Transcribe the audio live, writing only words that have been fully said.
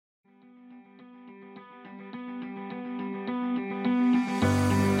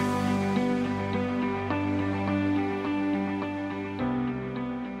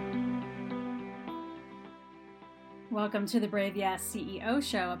Welcome to the Brave Yes CEO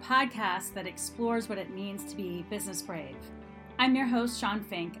Show, a podcast that explores what it means to be business brave. I'm your host, Sean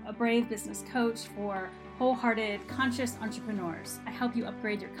Fink, a brave business coach for wholehearted, conscious entrepreneurs. I help you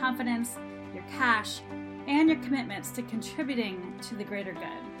upgrade your confidence, your cash, and your commitments to contributing to the greater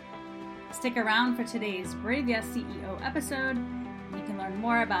good. Stick around for today's Brave Yes CEO episode. You can learn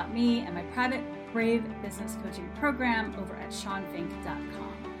more about me and my private Brave Business Coaching Program over at seanfink.com.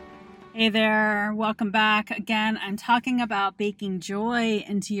 Hey there, welcome back. Again, I'm talking about baking joy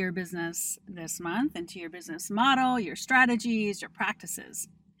into your business this month, into your business model, your strategies, your practices.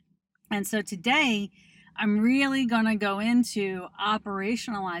 And so today, I'm really going to go into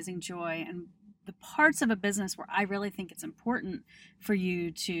operationalizing joy and the parts of a business where I really think it's important for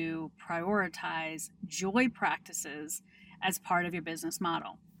you to prioritize joy practices as part of your business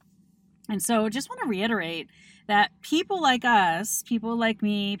model. And so just want to reiterate that people like us, people like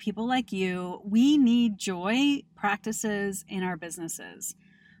me, people like you, we need joy practices in our businesses.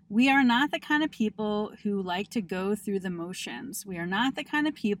 We are not the kind of people who like to go through the motions. We are not the kind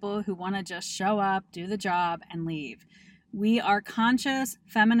of people who want to just show up, do the job, and leave. We are conscious,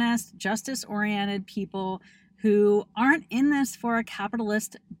 feminist, justice-oriented people who aren't in this for a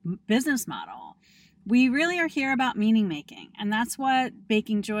capitalist business model. We really are here about meaning making, and that's what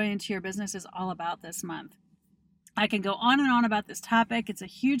baking joy into your business is all about this month. I can go on and on about this topic. It's a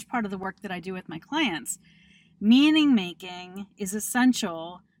huge part of the work that I do with my clients. Meaning making is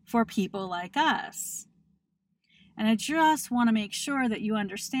essential for people like us. And I just want to make sure that you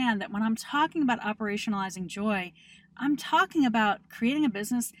understand that when I'm talking about operationalizing joy, I'm talking about creating a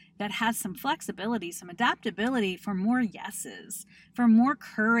business that has some flexibility, some adaptability for more yeses, for more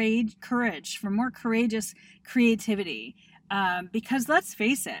courage, for more courageous creativity. Because let's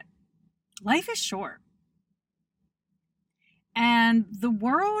face it, life is short. And the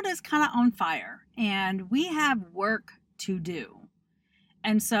world is kind of on fire, and we have work to do.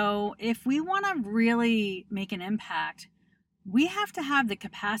 And so if we want to really make an impact, we have to have the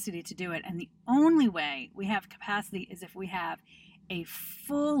capacity to do it. And the only way we have capacity is if we have a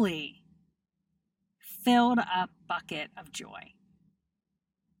fully filled up bucket of joy.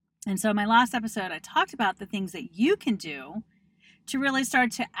 And so in my last episode, I talked about the things that you can do to really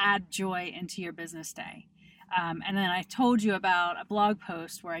start to add joy into your business day. And then I told you about a blog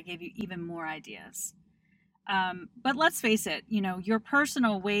post where I gave you even more ideas. But let's face it, your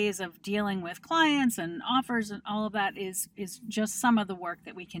personal ways of dealing with clients and offers and all of that is just some of the work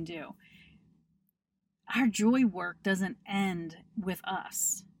that we can do. Our joy work doesn't end with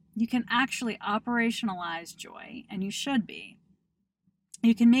us. You can actually operationalize joy, and you should be.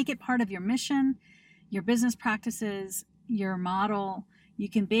 You can make it part of your mission, your business practices, your model. You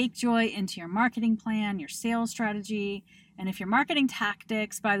can bake joy into your marketing plan, your sales strategy. And if your marketing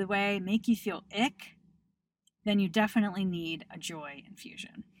tactics, by the way, make you feel ick, then you definitely need a joy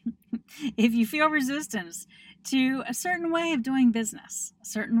infusion. If you feel resistance to a certain way of doing business, a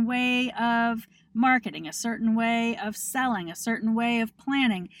certain way of marketing, a certain way of selling, a certain way of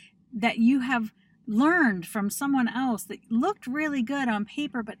planning that you have learned from someone else that looked really good on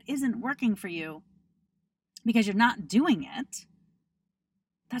paper but isn't working for you because you're not doing it,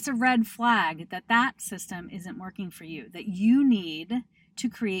 that's a red flag that system isn't working for you, that you need to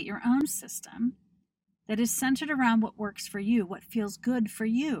create your own system that is centered around what works for you, what feels good for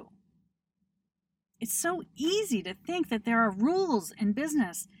you. It's so easy to think that there are rules in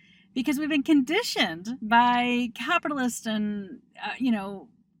business because we've been conditioned by capitalists and,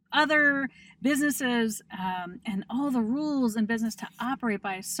 other businesses and all the rules in business to operate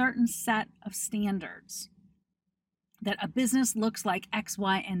by a certain set of standards. That a business looks like X,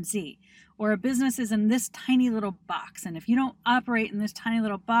 Y, and Z, or a business is in this tiny little box. And if you don't operate in this tiny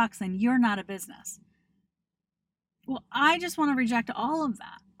little box, then you're not a business. Well, I just want to reject all of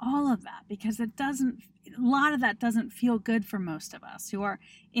that, because a lot of that doesn't feel good for most of us who are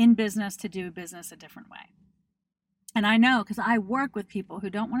in business to do business a different way. And I know because I work with people who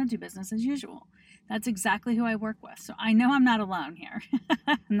don't want to do business as usual. That's exactly who I work with. So I know I'm not alone here.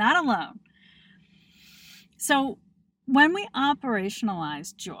 Not alone. So when we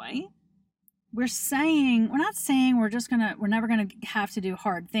operationalize joy, we're not saying we're never going to have to do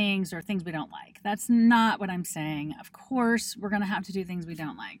hard things or things we don't like. That's not what I'm saying. Of course, we're going to have to do things we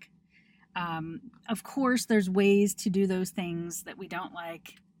don't like. Of course, there's ways to do those things that we don't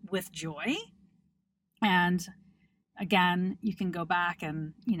like with joy. And again, you can go back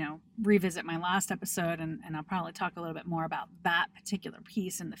and, revisit my last episode and I'll probably talk a little bit more about that particular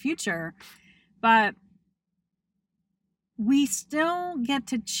piece in the future. But we still get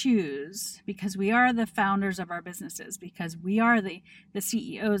to choose, because we are the founders of our businesses, because we are the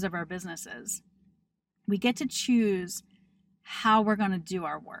CEOs of our businesses. We get to choose how we're going to do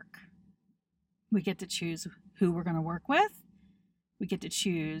our work. We get to choose who we're going to work with. We get to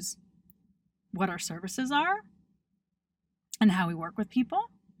choose what our services are and how we work with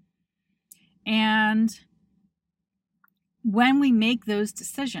people. And when we make those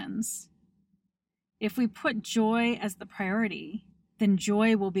decisions, if we put joy as the priority, then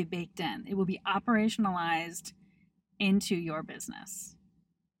joy will be baked in. It will be operationalized into your business.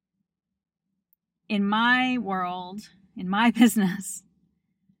 In my world, in my business,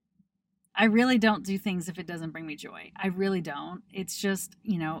 I really don't do things if it doesn't bring me joy. I really don't. It's just,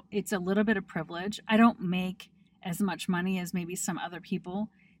 it's a little bit of privilege. I don't make as much money as maybe some other people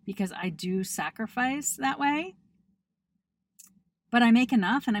because I do sacrifice that way. But I make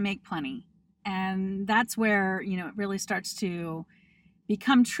enough and I make plenty. And that's where, it really starts to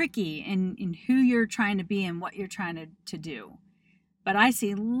become tricky in who you're trying to be and what you're trying to do. But I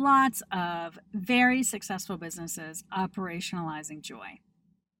see lots of very successful businesses operationalizing joy.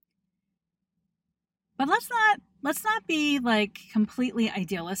 But let's not be like completely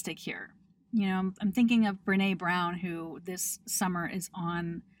idealistic here. I'm thinking of Brene Brown, who this summer is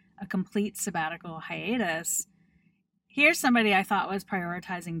on a complete sabbatical hiatus. Here's somebody I thought was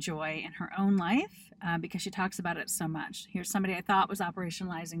prioritizing joy in her own life because she talks about it so much. Here's somebody I thought was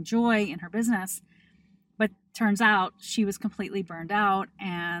operationalizing joy in her business, but turns out she was completely burned out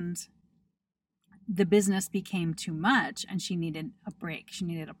and the business became too much and she needed a break. She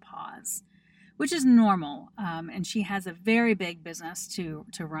needed a pause, which is normal. And she has a very big business to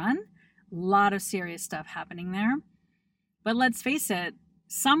run, a lot of serious stuff happening there. But let's face it,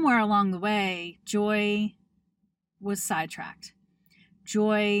 somewhere along the way, joy was sidetracked.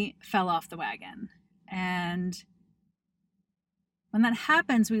 Joy fell off the wagon. And when that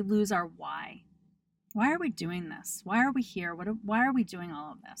happens, we lose our why. Why are we doing this? Why are we here? Why are we doing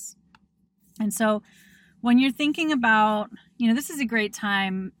all of this? And so when you're thinking about, this is a great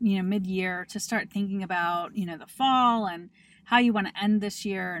time, mid-year to start thinking about, the fall and how you want to end this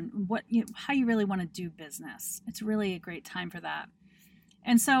year and how you really want to do business. It's really a great time for that.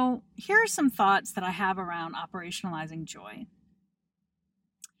 And so here are some thoughts that I have around operationalizing joy.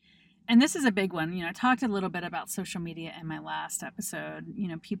 And this is a big one. I talked a little bit about social media in my last episode.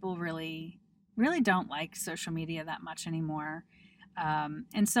 People really, really don't like social media that much anymore.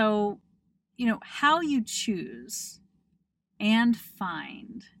 And so, how you choose and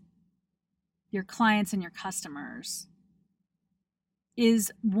find your clients and your customers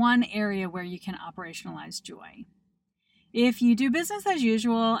is one area where you can operationalize joy. If you do business as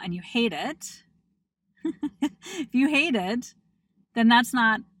usual and you hate it, then that's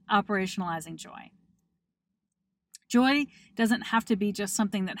not operationalizing joy. Joy doesn't have to be just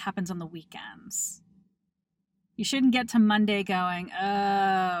something that happens on the weekends. You shouldn't get to Monday going,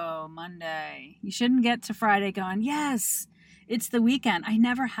 oh, Monday. You shouldn't get to Friday going, yes, it's the weekend. I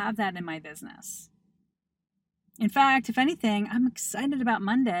never have that in my business. In fact, if anything, I'm excited about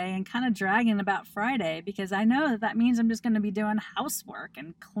Monday and kind of dragging about Friday because I know that means I'm just going to be doing housework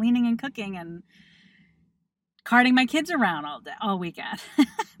and cleaning and cooking and carting my kids around all weekend.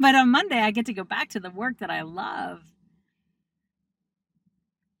 But on Monday, I get to go back to the work that I love.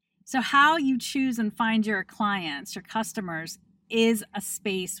 So how you choose and find your clients, your customers, is a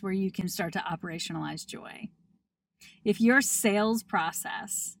space where you can start to operationalize joy. If your sales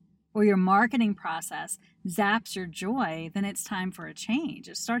process or your marketing process zaps your joy, then it's time for a change.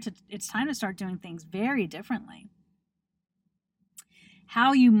 It's time to start doing things very differently.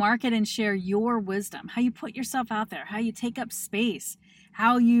 How you market and share your wisdom, how you put yourself out there, how you take up space,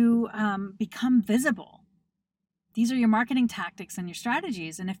 how you become visible. These are your marketing tactics and your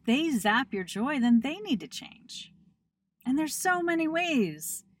strategies. And if they zap your joy, then they need to change. And there's so many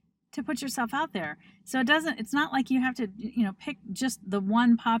ways to put yourself out there. So it's not like you have to, pick just the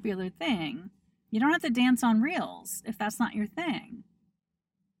one popular thing. You don't have to dance on reels if that's not your thing.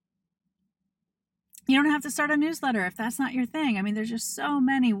 You don't have to start a newsletter if that's not your thing. I mean, there's just so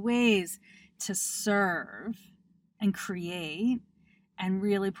many ways to serve and create and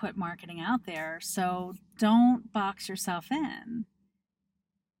really put marketing out there. So don't box yourself in.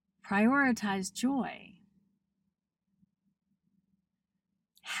 Prioritize joy.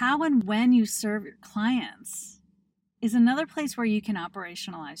 How and when you serve your clients is another place where you can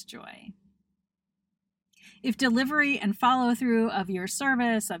operationalize joy. If delivery and follow through of your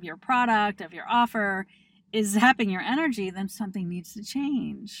service, of your product, of your offer is zapping your energy, then something needs to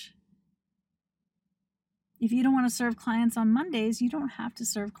change. If you don't want to serve clients on Mondays, you don't have to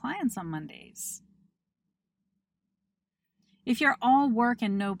serve clients on Mondays. If you're all work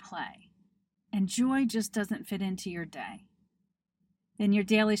and no play, and joy just doesn't fit into your day, then your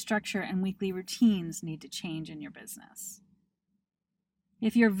daily structure and weekly routines need to change in your business.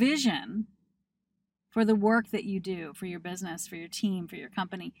 If your vision for the work that you do, for your business, for your team, for your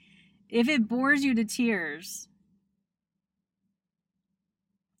company, if it bores you to tears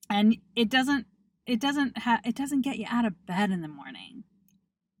and it doesn't get you out of bed in the morning,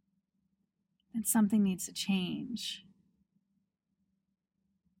 then something needs to change.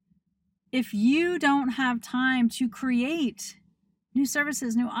 If you don't have time to create new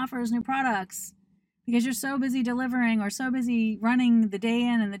services, new offers, new products, because you're so busy delivering or so busy running the day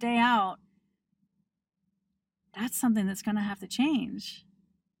in and the day out, that's something that's going to have to change.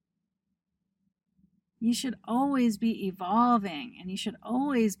 You should always be evolving, and you should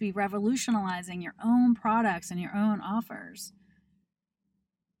always be revolutionizing your own products and your own offers.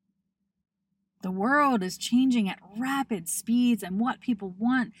 The world is changing at rapid speeds, and what people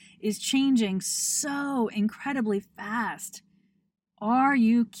want is changing so incredibly fast. Are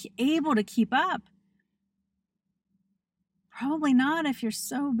you able to keep up? Probably not if you're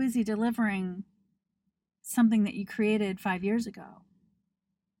so busy delivering something that you created 5 years ago.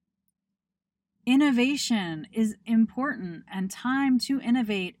 Innovation is important, and time to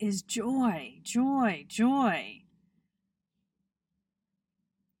innovate is joy, joy, joy.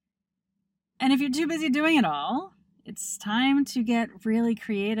 And if you're too busy doing it all, it's time to get really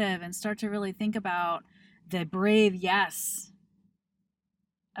creative and start to really think about the brave yes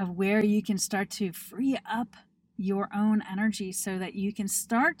of where you can start to free up your own energy so that you can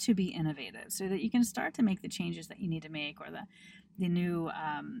start to be innovative, so that you can start to make the changes that you need to make, or the new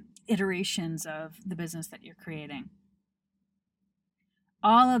iterations of the business that you're creating.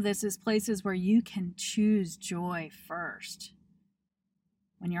 All of this is places where you can choose joy first.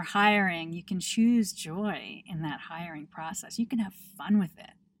 When you're hiring, you can choose joy in that hiring process. You can have fun with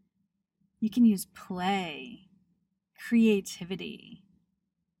it. You can use play, creativity,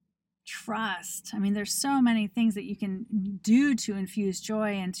 trust. I mean, there's so many things that you can do to infuse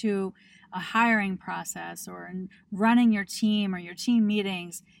joy into a hiring process or in running your team or your team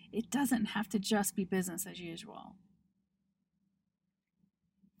meetings. It doesn't have to just be business as usual.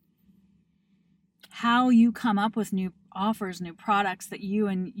 How you come up with new offers, new products that you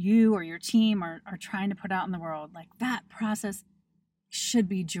or your team are trying to put out in the world, like that process should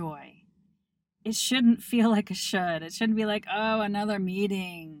be joy. It shouldn't feel like a should. It shouldn't be like, oh, another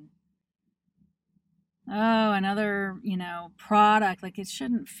meeting. Oh, another, product. Like, it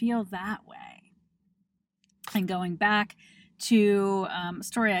shouldn't feel that way. And going back to a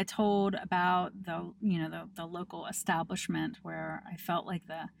story I told about the local establishment where I felt like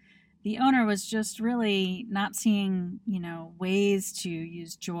the owner was just really not seeing, ways to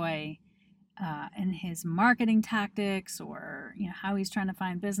use joy in his marketing tactics, or, how he's trying to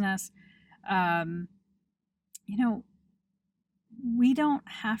find business. We don't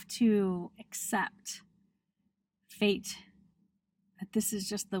have to accept fate, that this is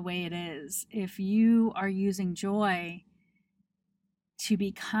just the way it is. If you are using joy to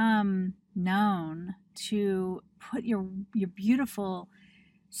become known, to put your beautiful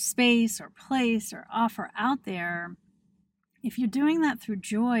space or place or offer out there, if you're doing that through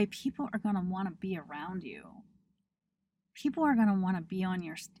joy, people are going to want to be around you. People are going to want to be on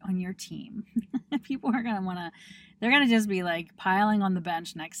your team. People are going to they're going to just be like piling on the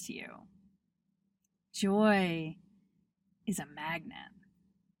bench next to you. Joy is a magnet.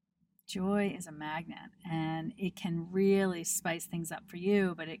 Joy is a magnet, and it can really spice things up for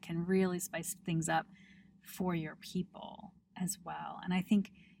you, but it can really spice things up for your people as well. And I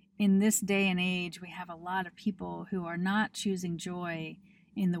think in this day and age, we have a lot of people who are not choosing joy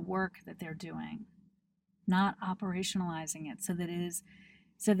in the work that they're doing, not operationalizing it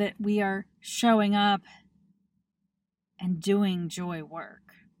so that we are showing up and doing joy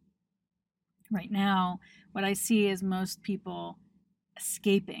work. Right now, what I see is most people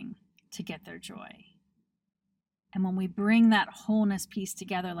escaping to get their joy. And when we bring that wholeness piece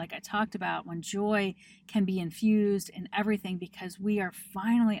together, like I talked about, when joy can be infused in everything because we are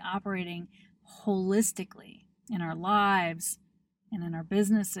finally operating holistically in our lives and in our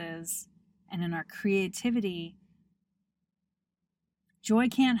businesses and in our creativity, joy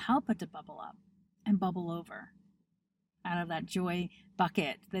can't help but to bubble up and bubble over out of that joy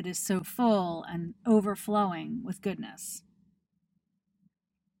bucket that is so full and overflowing with goodness.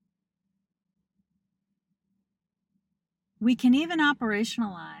 We can even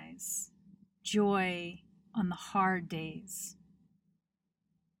operationalize joy on the hard days.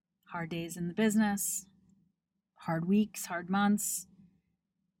 Hard days in the business, hard weeks, hard months.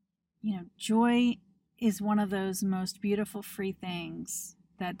 Joy is one of those most beautiful free things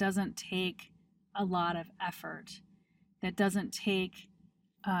that doesn't take a lot of effort, that doesn't take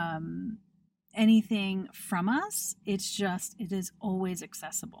anything from us. It is always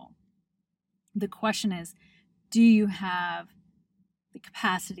accessible. The question is, do you have the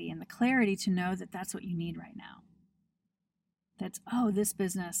capacity and the clarity to know that that's what you need right now? That's, oh, this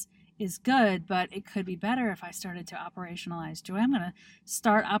business is good, but it could be better if I started to operationalize joy. I'm going to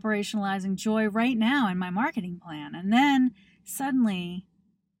start operationalizing joy right now in my marketing plan. And then suddenly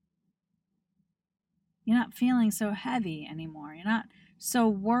you're not feeling so heavy anymore. You're not so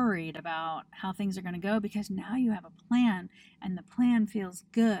worried about how things are going to go because now you have a plan and the plan feels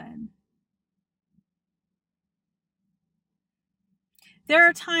good. There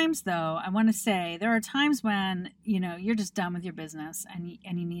are times, though, I want to say, there are times when, you're just done with your business and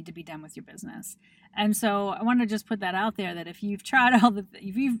you need to be done with your business. And so I want to just put that out there, that if you've tried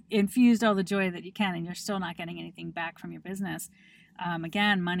if you've infused all the joy that you can and you're still not getting anything back from your business,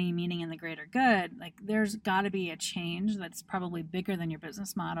 again, money, meaning, and the greater good, like there's got to be a change that's probably bigger than your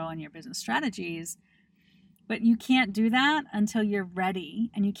business model and your business strategies. But you can't do that until you're ready.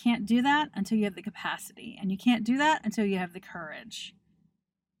 And you can't do that until you have the capacity. And you can't do that until you have the courage.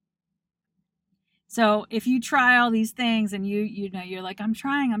 So if you try all these things and you're like, I'm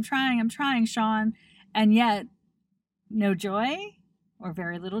trying, Sean, and yet no joy or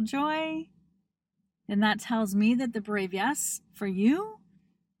very little joy, then that tells me that the brave yes for you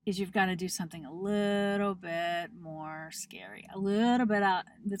is you've got to do something a little bit more scary, a little bit out,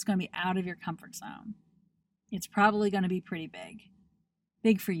 that's going to be out of your comfort zone. It's probably going to be pretty big.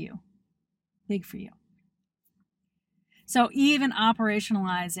 Big for you. Big for you. So even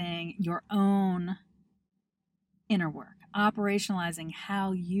operationalizing your own inner work, operationalizing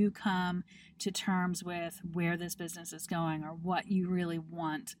how you come to terms with where this business is going or what you really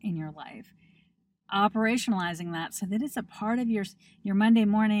want in your life, operationalizing that so that it's a part of your Monday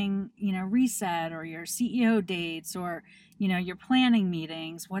morning, reset, or your CEO dates, or, your planning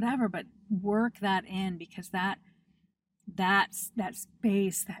meetings, whatever, but work that in, because that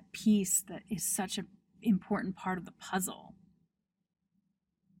space, that piece, that is such an important part of the puzzle.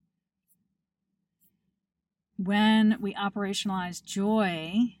 When we operationalize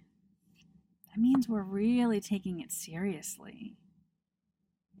joy, that means we're really taking it seriously.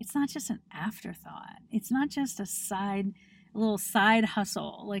 It's not just an afterthought. It's not just a little side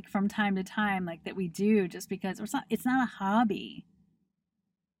hustle, like from time to time, like that we do just because it's not a hobby.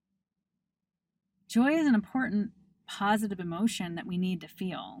 Joy is an important positive emotion that we need to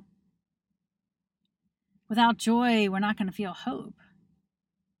feel. Without joy, we're not going to feel hope.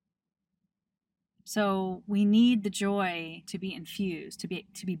 So we need the joy to be infused, to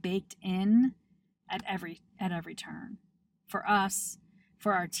be baked in at every turn. For us,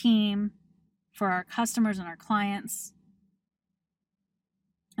 for our team, for our customers and our clients,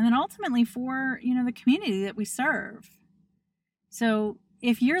 and then ultimately for, the community that we serve. So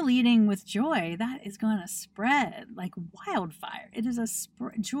if you're leading with joy, that is going to spread like wildfire.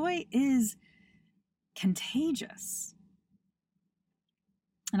 Joy is contagious.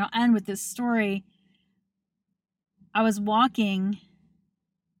 And I'll end with this story. I was walking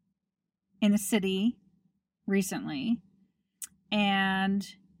in a city recently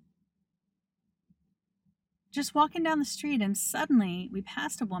and just walking down the street, and suddenly we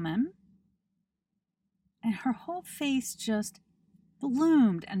passed a woman and her whole face just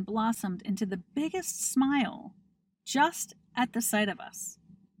bloomed and blossomed into the biggest smile just at the sight of us.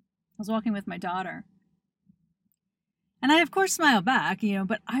 I was walking with my daughter. And I, of course, smiled back,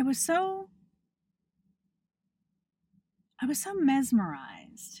 but I was so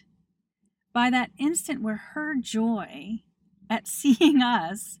mesmerized by that instant where her joy at seeing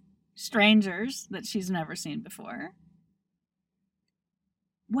us, strangers that she's never seen before,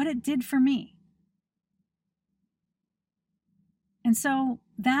 what it did for me. And so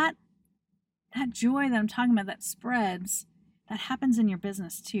that joy that I'm talking about that spreads, that happens in your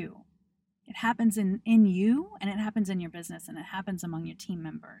business too. It happens in you, and it happens in your business, and it happens among your team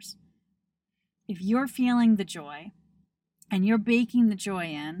members. If you're feeling the joy and you're baking the joy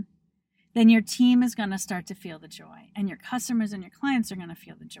in, then your team is going to start to feel the joy, and your customers and your clients are going to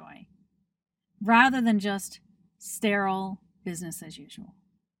feel the joy, rather than just sterile business as usual.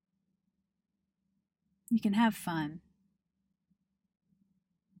 You can have fun.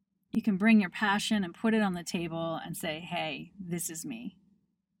 You can bring your passion and put it on the table and say, hey, this is me.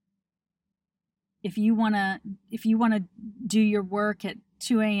 If you want to do your work at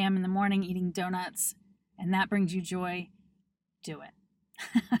 2 a.m. in the morning eating donuts and that brings you joy, do it.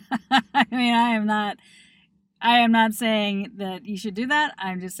 I mean, I am not saying that you should do that.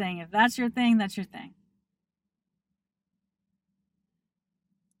 I'm just saying if that's your thing, that's your thing.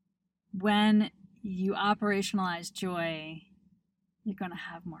 When you operationalize joy, you're going to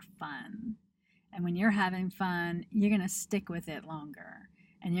have more fun. And when you're having fun, you're going to stick with it longer,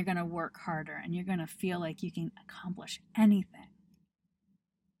 and you're going to work harder, and you're going to feel like you can accomplish anything.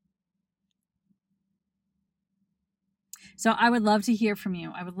 So I would love to hear from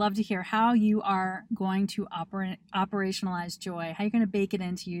you. I would love to hear how you are going to operationalize joy, how you're going to bake it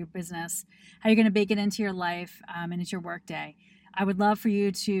into your business, how you're going to bake it into your life and into your workday. I would love for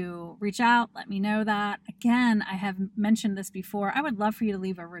you to reach out, let me know that. Again, I have mentioned this before. I would love for you to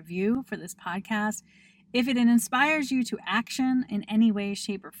leave a review for this podcast. If it inspires you to action in any way,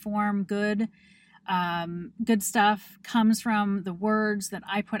 shape, or form, good stuff comes from the words that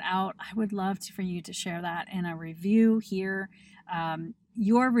I put out. I would love for you to share that in a review here.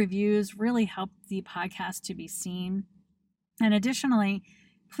 Your reviews really help the podcast to be seen. And additionally,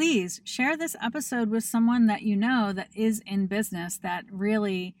 please share this episode with someone that you know that is in business that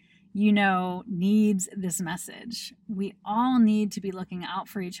really, needs this message. We all need to be looking out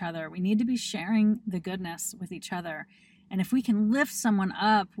for each other. We need to be sharing the goodness with each other. And if we can lift someone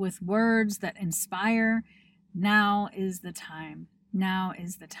up with words that inspire, now is the time. Now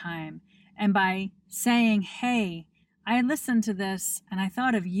is the time. And by saying, hey, I listened to this and I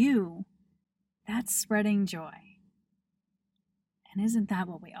thought of you, that's spreading joy. And isn't that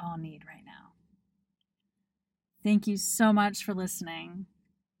what we all need right now? Thank you so much for listening.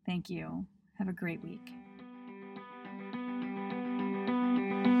 Thank you. Have a great week.